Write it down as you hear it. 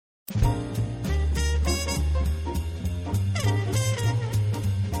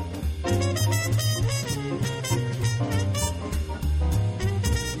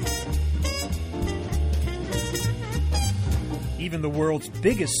Even the world's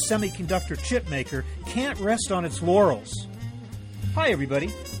biggest semiconductor chip maker can't rest on its laurels. Hi,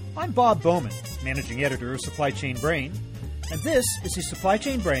 everybody. I'm Bob Bowman, managing editor of Supply Chain Brain, and this is the Supply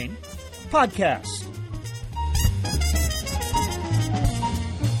Chain Brain podcast.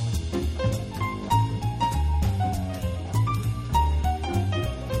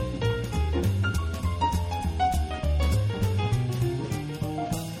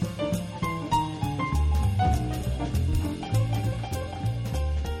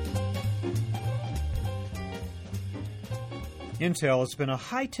 Intel has been a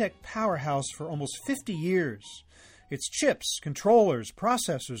high-tech powerhouse for almost 50 years. Its chips, controllers,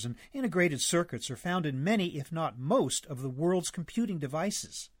 processors, and integrated circuits are found in many, if not most, of the world's computing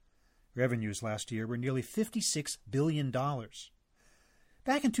devices. Revenues last year were nearly $56 billion.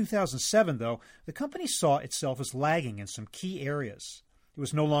 Back in 2007, though, the company saw itself as lagging in some key areas. It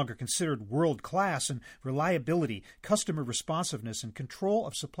was no longer considered world-class in reliability, customer responsiveness, and control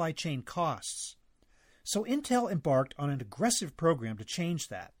of supply chain costs. So Intel embarked on an aggressive program to change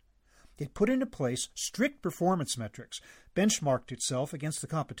that. It put into place strict performance metrics, benchmarked itself against the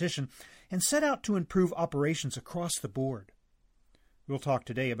competition, and set out to improve operations across the board. We'll talk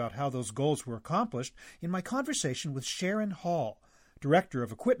today about how those goals were accomplished in my conversation with Sharon Hall, Director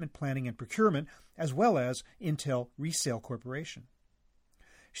of Equipment Planning and Procurement, as well as Intel Resale Corporation.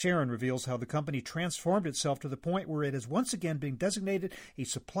 Sharon reveals how the company transformed itself to the point where it has once again been designated a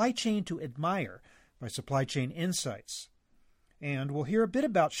supply chain to admire by Supply Chain Insights. And we'll hear a bit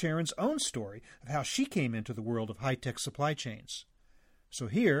about Sharon's own story of how she came into the world of high-tech supply chains. So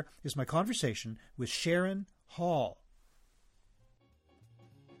here is my conversation with Sharon Hall.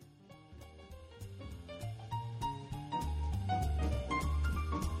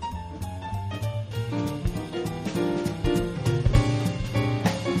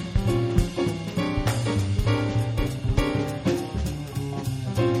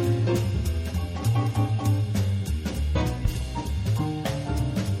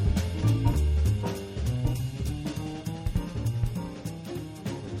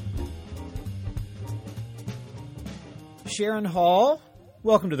 Sharon Hall,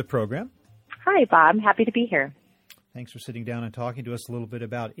 welcome to the program. Hi, Bob. Happy to be here. Thanks for sitting down and talking to us a little bit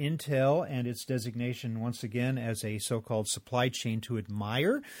about Intel and its designation once again as a so-called supply chain to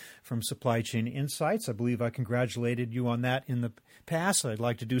admire from Supply Chain Insights. I believe I congratulated you on that in the past. I'd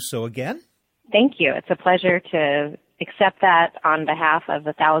like to do so again. Thank you. It's a pleasure to accept that on behalf of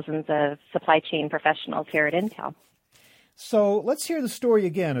the thousands of supply chain professionals here at Intel. So let's hear the story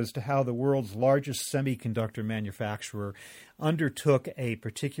again as to how the world's largest semiconductor manufacturer undertook a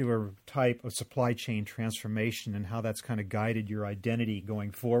particular type of supply chain transformation and how that's kind of guided your identity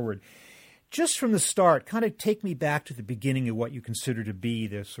going forward. Just from the start, kind of take me back to the beginning of what you consider to be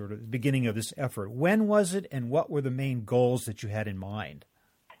the sort of beginning of this effort. When was it, and what were the main goals that you had in mind?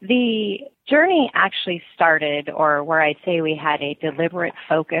 The journey actually started, or where I'd say we had a deliberate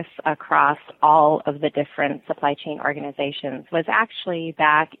focus across all of the different supply chain organizations, was actually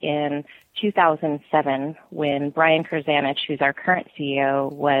back in 2007 when Brian Krzanich, who's our current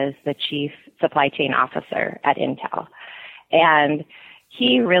CEO, was the Chief Supply Chain Officer at Intel. And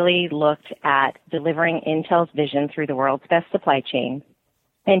he really looked at delivering Intel's vision through the world's best supply chain.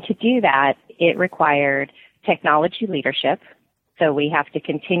 And to do that, it required technology leadership. So we have to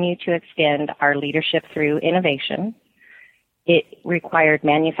continue to extend our leadership through innovation. It required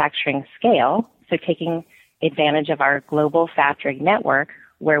manufacturing scale, so taking advantage of our global factory network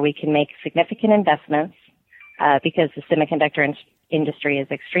where we can make significant investments because the semiconductor industry is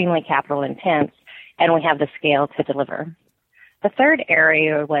extremely capital intense, and we have the scale to deliver. The third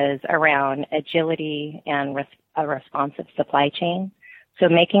area was around agility and a responsive supply chain. So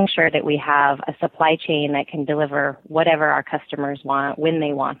making sure that we have a supply chain that can deliver whatever our customers want when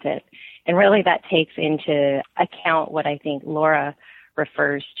they want it. And really that takes into account what I think Laura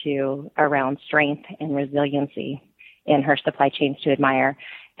refers to around strength and resiliency in her supply chains to admire.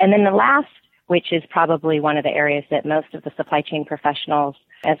 And then the last, which is probably one of the areas that most of the supply chain professionals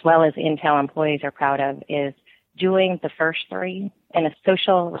as well as Intel employees are proud of, is doing the first three in a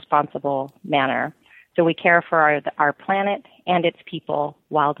social, responsible manner. So we care for our planet and its people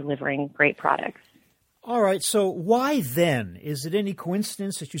while delivering great products. All right. So why then? Is it any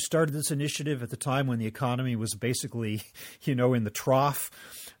coincidence that you started this initiative at the time when the economy was basically, in the trough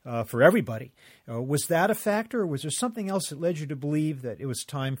for everybody? Was that a factor, or was there something else that led you to believe that it was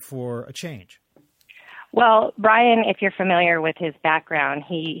time for a change? Well, Brian, if you're familiar with his background,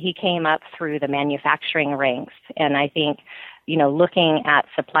 he came up through the manufacturing ranks. And I think, looking at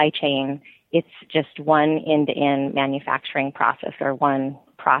supply chain, it's just one end-to-end manufacturing process or one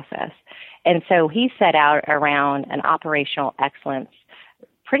process. And so he set out around an operational excellence,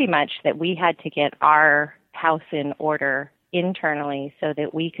 pretty much that we had to get our house in order internally so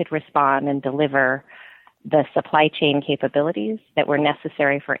that we could respond and deliver the supply chain capabilities that were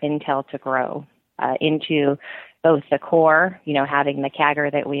necessary for Intel to grow into both the core, having the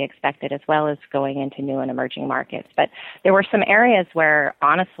CAGR that we expected, as well as going into new and emerging markets. But there were some areas where,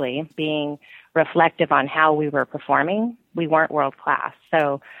 honestly, being reflective on how we were performing, we weren't world class.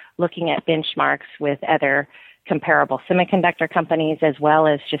 So looking at benchmarks with other comparable semiconductor companies, as well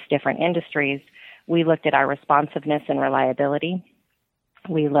as just different industries, we looked at our responsiveness and reliability.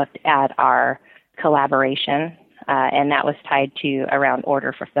 We looked at our collaboration, and that was tied to around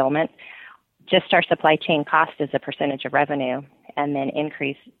order fulfillment. Just our supply chain cost as a percentage of revenue, and then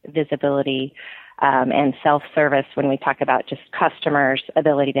increase visibility and self-service when we talk about just customers'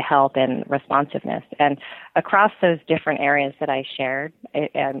 ability to help and responsiveness. And across those different areas that I shared,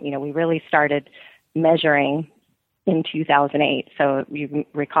 we really started measuring in 2008. So you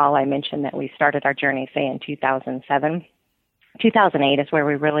recall I mentioned that we started our journey, say, in 2007. 2008 is where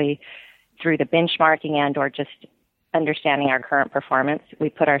we really, through the benchmarking and or just understanding our current performance, we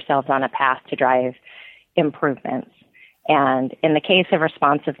put ourselves on a path to drive improvements. And in the case of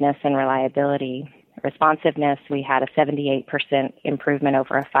responsiveness and reliability, we had a 78% improvement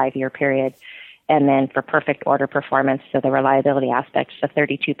over a 5-year period. And then for perfect order performance, so the reliability aspects, a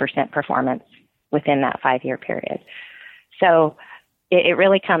 32% performance within that 5-year period. So it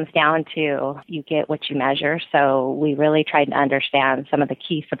really comes down to you get what you measure. So we really tried to understand some of the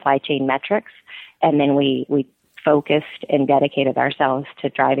key supply chain metrics, and then we focused and dedicated ourselves to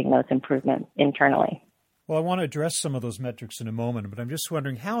driving those improvements internally. Well, I want to address some of those metrics in a moment, but I'm just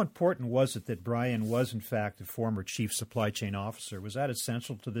wondering, how important was it that Brian was, in fact, a former chief supply chain officer? Was that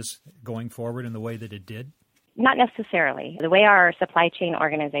essential to this going forward in the way that it did? Not necessarily. The way our supply chain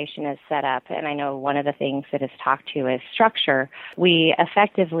organization is set up, and I know one of the things that is talked to is structure, we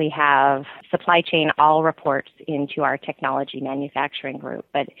effectively have supply chain all reports into our technology manufacturing group,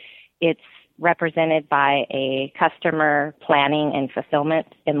 but it's represented by a customer planning and fulfillment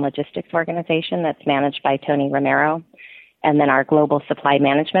and logistics organization that's managed by Tony Romero. And then our global supply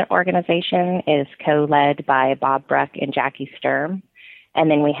management organization is co-led by Bob Bruck and Jackie Sturm. And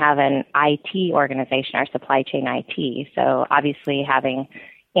then we have an IT organization, our supply chain IT. So obviously having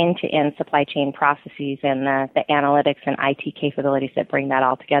end-to-end supply chain processes and the analytics and IT capabilities that bring that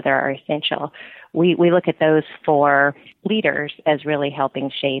all together are essential. We look at those 4 leaders as really helping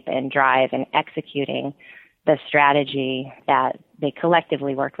shape and drive and executing the strategy that they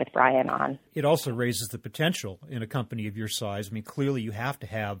collectively worked with Brian on. It also raises the potential in a company of your size. I mean, clearly you have to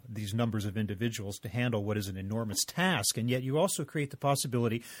have these numbers of individuals to handle what is an enormous task, and yet you also create the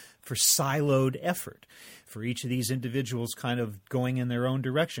possibility for siloed effort, for each of these individuals kind of going in their own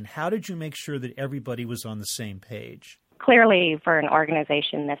direction. How did you make sure that everybody was on the same page? Clearly, for an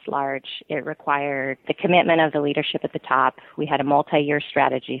organization this large, it required the commitment of the leadership at the top. We had a multi-year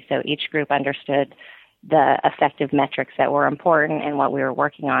strategy, so each group understood the effective metrics that were important and what we were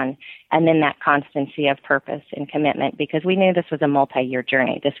working on, and then that constancy of purpose and commitment, because we knew this was a multi-year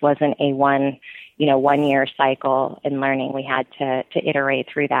journey. This wasn't a one-year cycle in learning. We had to iterate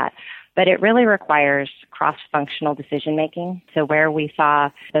through that. But it really requires cross-functional decision-making. So where we saw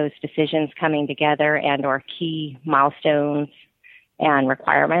those decisions coming together and or key milestones and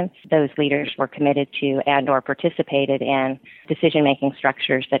requirements, those leaders were committed to and or participated in decision-making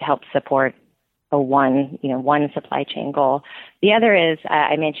structures that helped support one supply chain goal. The other is,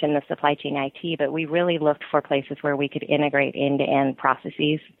 I mentioned the supply chain IT, but we really looked for places where we could integrate end-to-end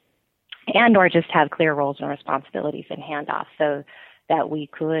processes and or just have clear roles and responsibilities and handoffs so that we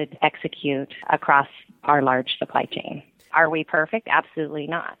could execute across our large supply chain. Are we perfect? Absolutely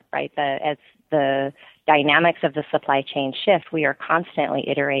not, right? As the dynamics of the supply chain shift, we are constantly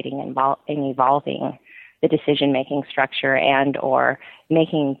iterating and evolving the decision-making structure and or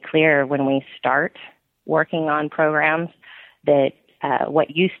making clear when we start working on programs that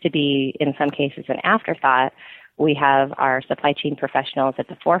what used to be, in some cases, an afterthought, we have our supply chain professionals at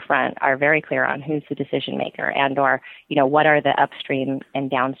the forefront are very clear on who's the decision maker and or, what are the upstream and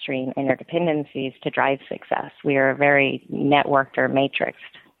downstream interdependencies to drive success. We are a very networked or matrixed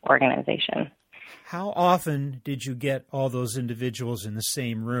organization. How often did you get all those individuals in the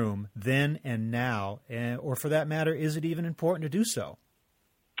same room then and now? Or for that matter, is it even important to do so?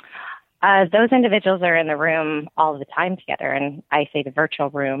 Those individuals are in the room all the time together, and I say the virtual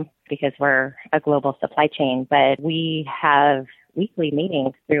room because we're a global supply chain, but we have weekly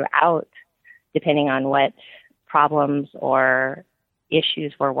meetings throughout, depending on what problems or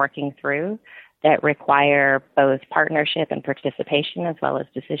issues we're working through that require both partnership and participation as well as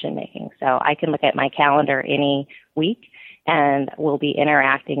decision making. So I can look at my calendar any week and we'll be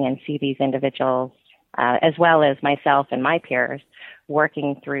interacting and see these individuals as well as myself and my peers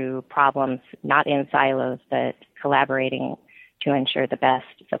working through problems not in silos but collaborating to ensure the best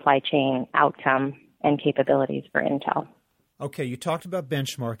supply chain outcome and capabilities for Intel. Okay, you talked about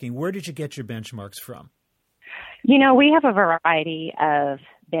benchmarking. Where did you get your benchmarks from? We have a variety of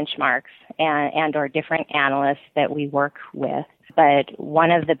benchmarks and or different analysts that we work with. But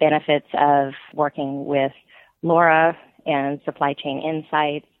one of the benefits of working with Laura and Supply Chain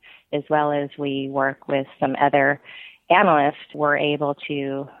Insights, as well as we work with some other analysts, we're able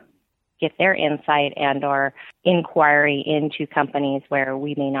to get their insight and or inquiry into companies where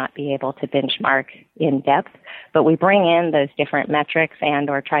we may not be able to benchmark in depth. But we bring in those different metrics and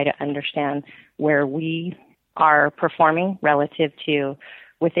or try to understand where we are performing relative to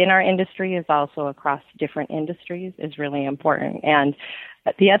within our industry is also across different industries is really important. And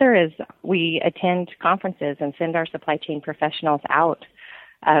the other is we attend conferences and send our supply chain professionals out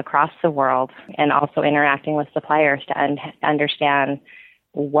across the world and also interacting with suppliers to understand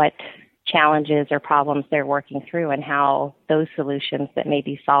what challenges or problems they're working through and how those solutions that may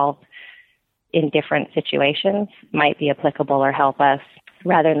be solved in different situations might be applicable or help us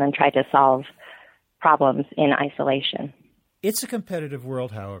rather than try to solve problems in isolation. It's a competitive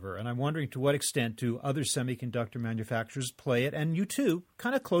world, however, and I'm wondering to what extent do other semiconductor manufacturers play it, and you too,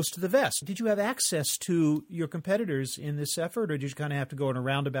 kind of close to the vest. Did you have access to your competitors in this effort, or did you kind of have to go in a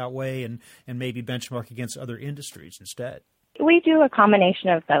roundabout way and maybe benchmark against other industries instead? We do a combination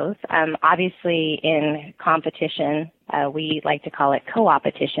of both. Obviously, in competition, we like to call it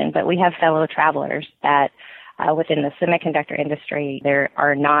co-opetition, but we have fellow travelers that within the semiconductor industry, there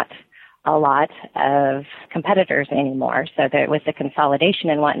are not a lot of competitors anymore. So that with the consolidation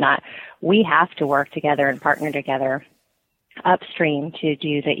and whatnot, we have to work together and partner together upstream to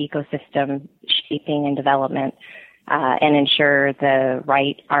do the ecosystem shaping and development and ensure the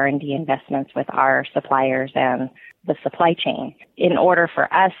right R&D investments with our suppliers and the supply chain in order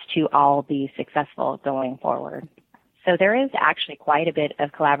for us to all be successful going forward. So there is actually quite a bit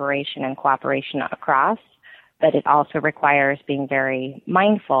of collaboration and cooperation across, but it also requires being very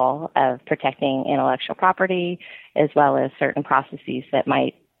mindful of protecting intellectual property as well as certain processes that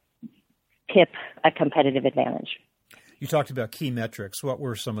might tip a competitive advantage. You talked about key metrics. What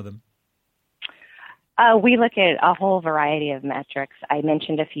were some of them? We look at a whole variety of metrics. I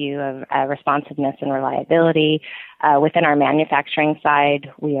mentioned a few of responsiveness and reliability. Within our manufacturing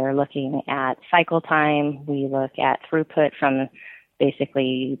side, we are looking at cycle time. We look at throughput from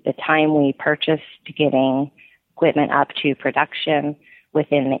basically the time we purchase to getting equipment up to production.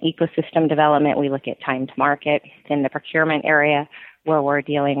 Within the ecosystem development, we look at time to market. In the procurement area where we're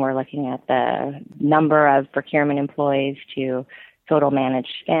looking at the number of procurement employees to total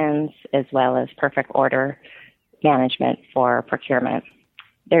managed spends, as well as perfect order management for procurement.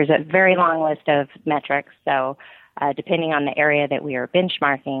 There's a very long list of metrics, so depending on the area that we are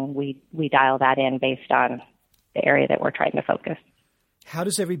benchmarking, we dial that in based on the area that we're trying to focus. How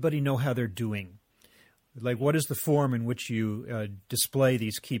does everybody know how they're doing? Like, what is the form in which you display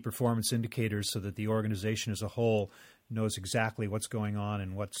these key performance indicators so that the organization as a whole knows exactly what's going on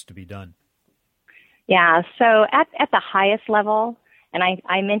and what's to be done? Yeah, so at the highest level, and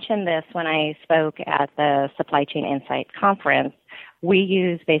I mentioned this when I spoke at the Supply Chain Insight Conference, we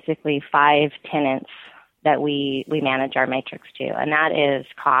use basically 5 tenets that we manage our matrix to, and that is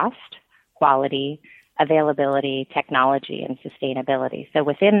cost, quality, availability, technology, and sustainability. So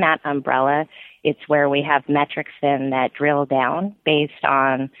within that umbrella, it's where we have metrics then that drill down based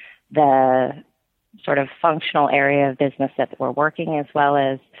on the sort of functional area of business that we're working, as well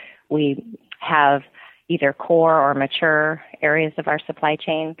as we have either core or mature areas of our supply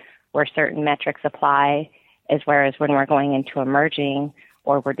chain where certain metrics apply, as well as when we're going into emerging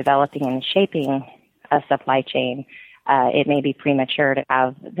or we're developing and shaping a supply chain, it may be premature to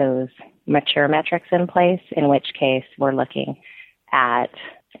have those mature metrics in place, in which case we're looking at,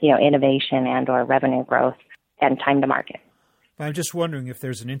 innovation and or revenue growth and time to market. I'm just wondering if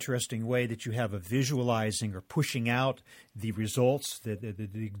there's an interesting way that you have of visualizing or pushing out the results, the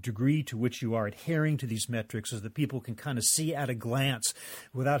degree to which you are adhering to these metrics, so that people can kind of see at a glance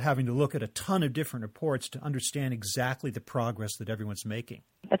without having to look at a ton of different reports to understand exactly the progress that everyone's making.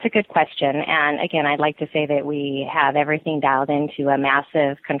 That's a good question. And again, I'd like to say that we have everything dialed into a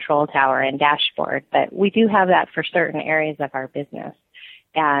massive control tower and dashboard, but we do have that for certain areas of our business.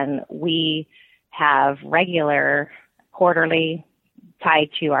 And we have regular quarterly tied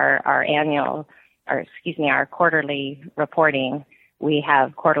to our quarterly reporting. We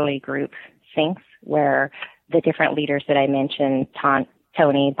have quarterly group syncs where the different leaders that I mentioned,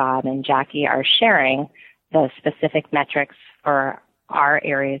 Tony, Bob, and Jackie, are sharing the specific metrics for our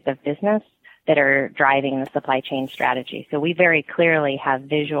areas of business that are driving the supply chain strategy. So we very clearly have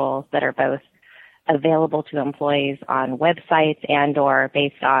visuals that are both available to employees on websites and or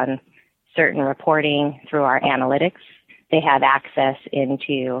based on certain reporting through our analytics. They have access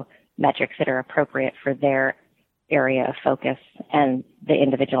into metrics that are appropriate for their area of focus and the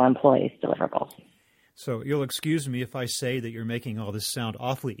individual employee's deliverables. So you'll excuse me if I say that you're making all this sound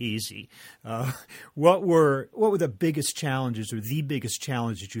awfully easy. What were the biggest challenges or the biggest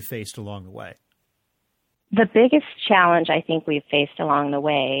challenge that you faced along the way? The biggest challenge I think we've faced along the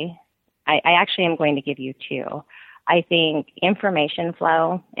way, I actually am going to give you two. I think information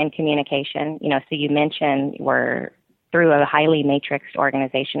flow and communication, so you mentioned we're through a highly matrixed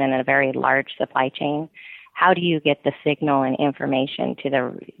organization and a very large supply chain. How do you get the signal and information to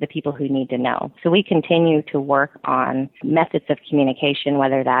the people who need to know? So we continue to work on methods of communication,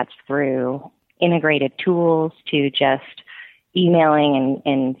 whether that's through integrated tools to just emailing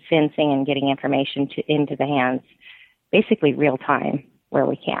and sensing and getting information into the hands, basically real time where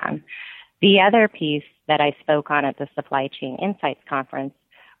we can. The other piece that I spoke on at the Supply Chain Insights Conference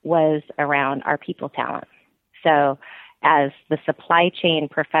was around our people talent. So as the supply chain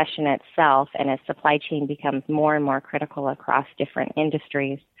profession itself and as supply chain becomes more and more critical across different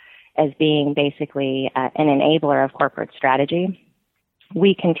industries as being basically an enabler of corporate strategy,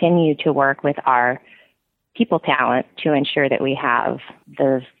 we continue to work with our people talent to ensure that we have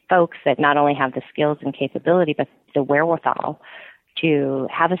the folks that not only have the skills and capability, but the wherewithal to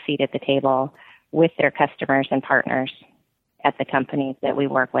have a seat at the table with their customers and partners at the companies that we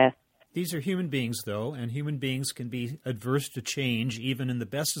work with. These are human beings, though, and human beings can be adverse to change even in the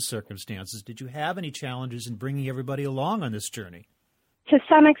best of circumstances. Did you have any challenges in bringing everybody along on this journey? To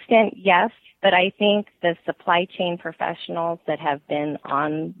some extent, yes, but I think the supply chain professionals that have been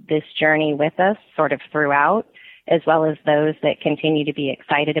on this journey with us sort of throughout, as well as those that continue to be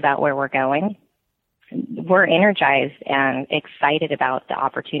excited about where we're going, we're energized and excited about the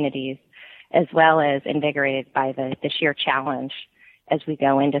opportunities as well as invigorated by the sheer challenge as we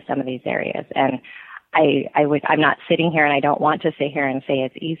go into some of these areas. And I'm not sitting here and I don't want to sit here and say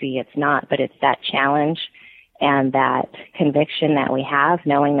it's easy. It's not, but it's that challenge and that conviction that we have,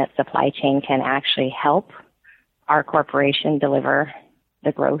 knowing that supply chain can actually help our corporation deliver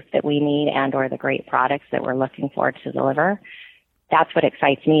the growth that we need and or the great products that we're looking forward to deliver. That's what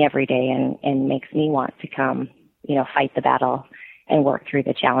excites me every day and makes me want to come, fight the battle and work through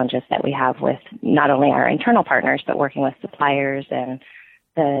the challenges that we have with not only our internal partners, but working with suppliers and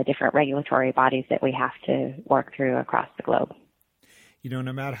the different regulatory bodies that we have to work through across the globe.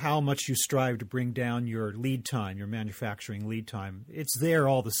 No matter how much you strive to bring down your lead time, your manufacturing lead time, it's there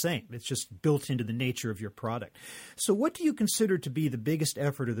all the same. It's just built into the nature of your product. So what do you consider to be the biggest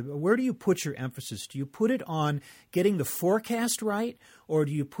effort, or where do you put your emphasis? Do you put it on getting the forecast right, or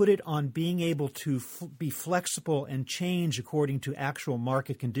do you put it on being able to be flexible and change according to actual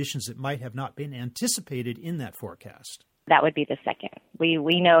market conditions that might have not been anticipated in that forecast? That would be the second.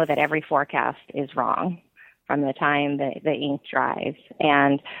 We know that every forecast is wrong from the time the ink dries.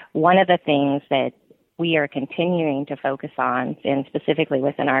 And one of the things that we are continuing to focus on, and specifically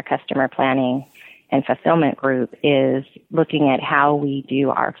within our customer planning and fulfillment group, is looking at how we do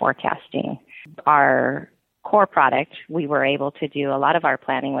our forecasting. Our core product, we were able to do a lot of our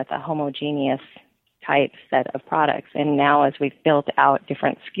planning with a homogeneous type set of products. And now as we've built out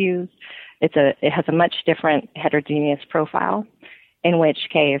different SKUs, it has a much different heterogeneous profile, in which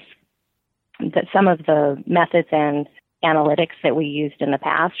case that some of the methods and analytics that we used in the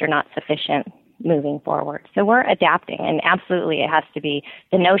past are not sufficient moving forward. So we're adapting, and absolutely it has to be,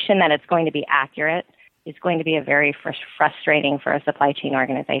 the notion that it's going to be accurate is going to be a very frustrating for a supply chain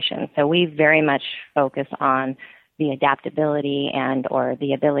organization. So we very much focus on the adaptability and or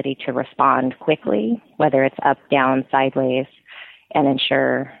the ability to respond quickly, whether it's up, down, sideways, and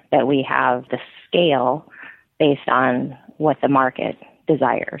ensure that we have the scale based on what the market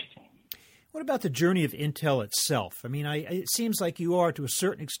desires. What about the journey of Intel itself? I mean, it seems like you are, to a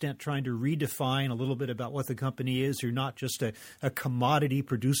certain extent, trying to redefine a little bit about what the company is. You're not just a commodity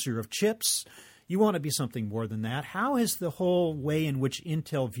producer of chips. You want to be something more than that. How has the whole way in which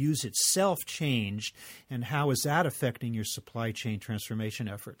Intel views itself changed, and how is that affecting your supply chain transformation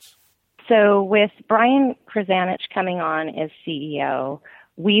efforts? So with Brian Krzanich coming on as CEO,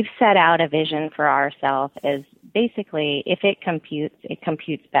 we've set out a vision for ourselves as basically, if it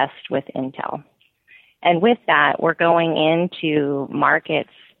computes best with Intel. And with that, we're going into markets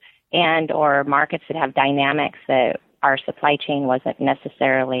or markets that have dynamics that our supply chain wasn't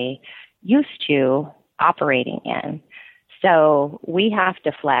necessarily used to operating in. So we have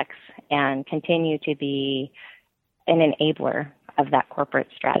to flex and continue to be an enabler of that corporate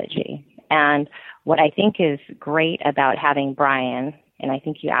strategy. And what I think is great about having Brian, and I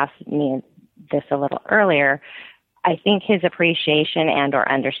think you asked me this a little earlier, I think his appreciation and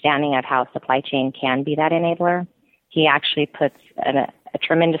or understanding of how supply chain can be that enabler, he actually puts a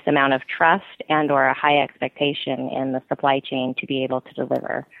tremendous amount of trust and or a high expectation in the supply chain to be able to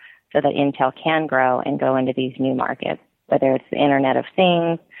deliver so that Intel can grow and go into these new markets, whether it's the Internet of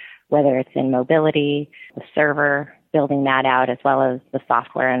Things, whether it's in mobility, the server, building that out, as well as the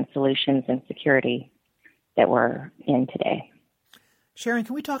software and solutions and security that we're in today. Sharon,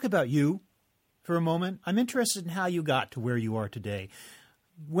 can we talk about you for a moment? I'm interested in how you got to where you are today.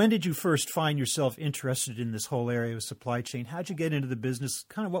 When did you first find yourself interested in this whole area of supply chain? How'd you get into the business?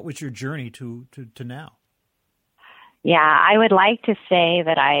 Kind of what was your journey to now? Yeah, I would like to say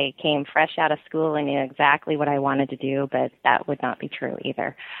that I came fresh out of school and knew exactly what I wanted to do, but that would not be true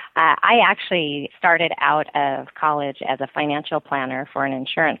either. I actually started out of college as a financial planner for an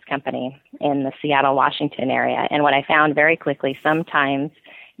insurance company in the Seattle, Washington area. And what I found very quickly, sometimes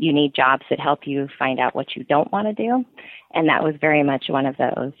you need jobs that help you find out what you don't want to do. And that was very much one of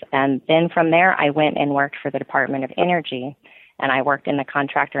those. And then from there, I went and worked for the Department of Energy, and I worked in the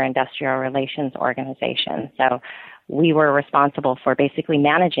Contractor Industrial Relations Organization. So we were responsible for basically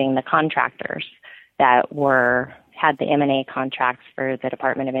managing the contractors that had the M&A contracts for the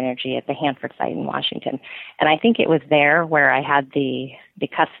Department of Energy at the Hanford site in Washington. And I think it was there where I had the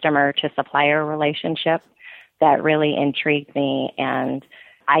customer to supplier relationship that really intrigued me, and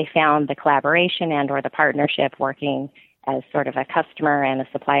I found the collaboration and or the partnership working as sort of a customer and a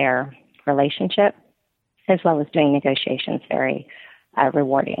supplier relationship, as well as doing negotiations, very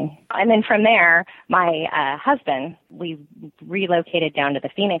rewarding. And then from there, my husband, we relocated down to the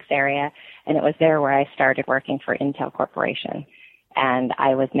Phoenix area, and it was there where I started working for Intel Corporation. And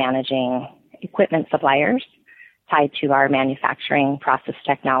I was managing equipment suppliers tied to our manufacturing process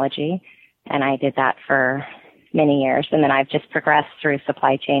technology, and I did that for many years. And then I've just progressed through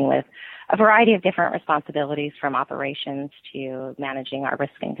supply chain with a variety of different responsibilities, from operations to managing our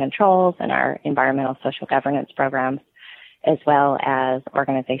risk and controls and our environmental social governance programs, as well as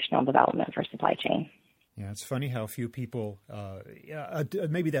organizational development for supply chain. Yeah, it's funny how few people,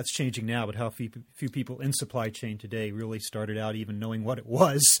 maybe that's changing now, but how few people in supply chain today really started out even knowing what it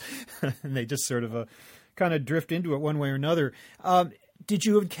was, and they just sort of kind of drift into it one way or another. Did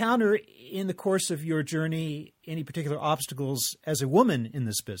you encounter in the course of your journey any particular obstacles as a woman in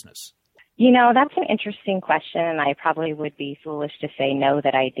this business? You know, that's an interesting question, and I probably would be foolish to say no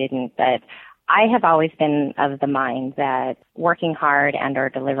that I didn't, but I have always been of the mind that working hard and or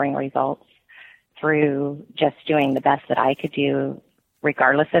delivering results through just doing the best that I could do,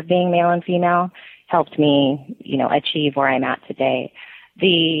 regardless of being male and female, helped me, achieve where I'm at today.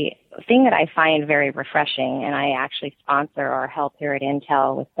 The thing that I find very refreshing, and I actually sponsor or help here at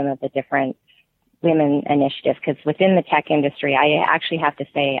Intel with some of the different women initiatives, because within the tech industry, I actually have to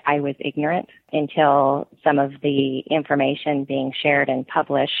say I was ignorant until some of the information being shared and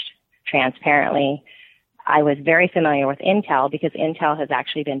published transparently. I was very familiar with Intel because Intel has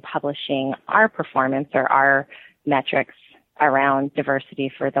actually been publishing our performance or our metrics around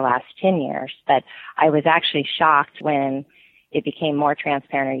diversity for the last 10 years. But I was actually shocked when it became more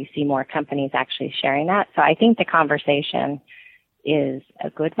transparent, or you see more companies actually sharing that. So I think the conversation is a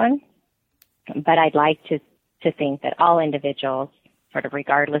good one, but I'd like to think that all individuals, sort of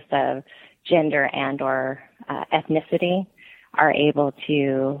regardless of gender and or ethnicity, are able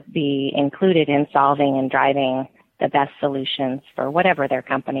to be included in solving and driving the best solutions for whatever their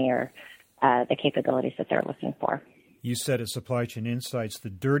company or the capabilities that they're looking for. You said at Supply Chain Insights, the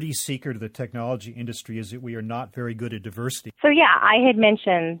dirty secret of the technology industry is that we are not very good at diversity. So yeah, I had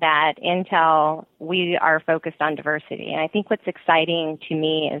mentioned that Intel, we are focused on diversity. And I think what's exciting to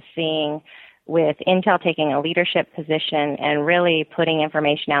me is seeing with Intel taking a leadership position and really putting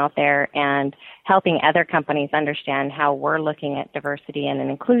information out there and helping other companies understand how we're looking at diversity and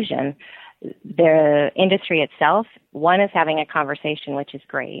inclusion, The industry itself, one is having a conversation, which is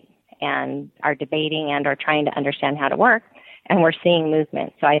great, and are debating and are trying to understand how to work, and we're seeing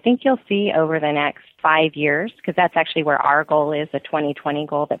movement. So I think you'll see over the next 5 years, because that's actually where our goal is, the 2020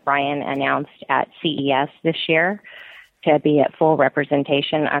 goal that Brian announced at CES this year, to be at full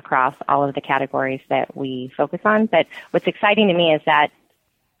representation across all of the categories that we focus on. But what's exciting to me is that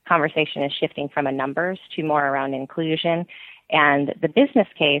conversation is shifting from a numbers to more around inclusion. And the business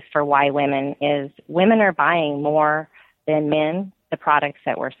case for why women is women are buying more than men the products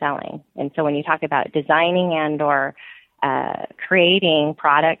that we're selling. And so when you talk about designing and or creating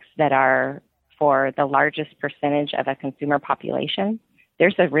products that are for the largest percentage of a consumer population,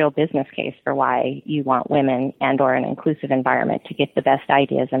 there's a real business case for why you want women and or an inclusive environment to get the best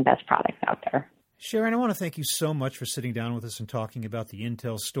ideas and best products out there. Sharon, I want to thank you so much for sitting down with us and talking about the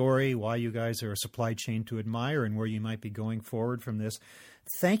Intel story, why you guys are a supply chain to admire, and where you might be going forward from this.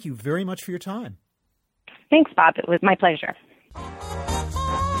 Thank you very much for your time. Thanks, Bob. It was my pleasure.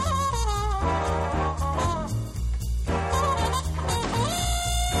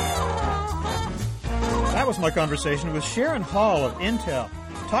 That was my conversation with Sharon Hall of Intel,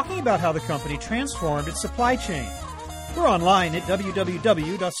 talking about how the company transformed its supply chain. We're online at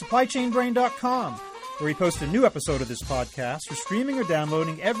www.supplychainbrain.com, where we post a new episode of this podcast for streaming or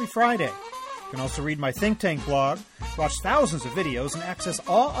downloading every Friday. You can also read my Think Tank blog, watch thousands of videos, and access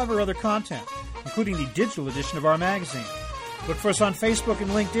all of our other content, including the digital edition of our magazine. Look for us on Facebook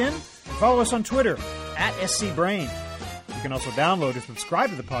and LinkedIn, and follow us on Twitter, @SCBrain. You can also download or subscribe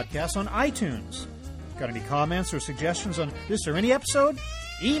to the podcast on iTunes. Got any comments or suggestions on this or any episode?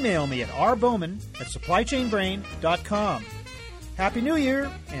 Email me at rbowman@supplychainbrain.com. Happy New Year,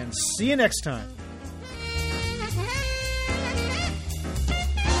 and see you next time.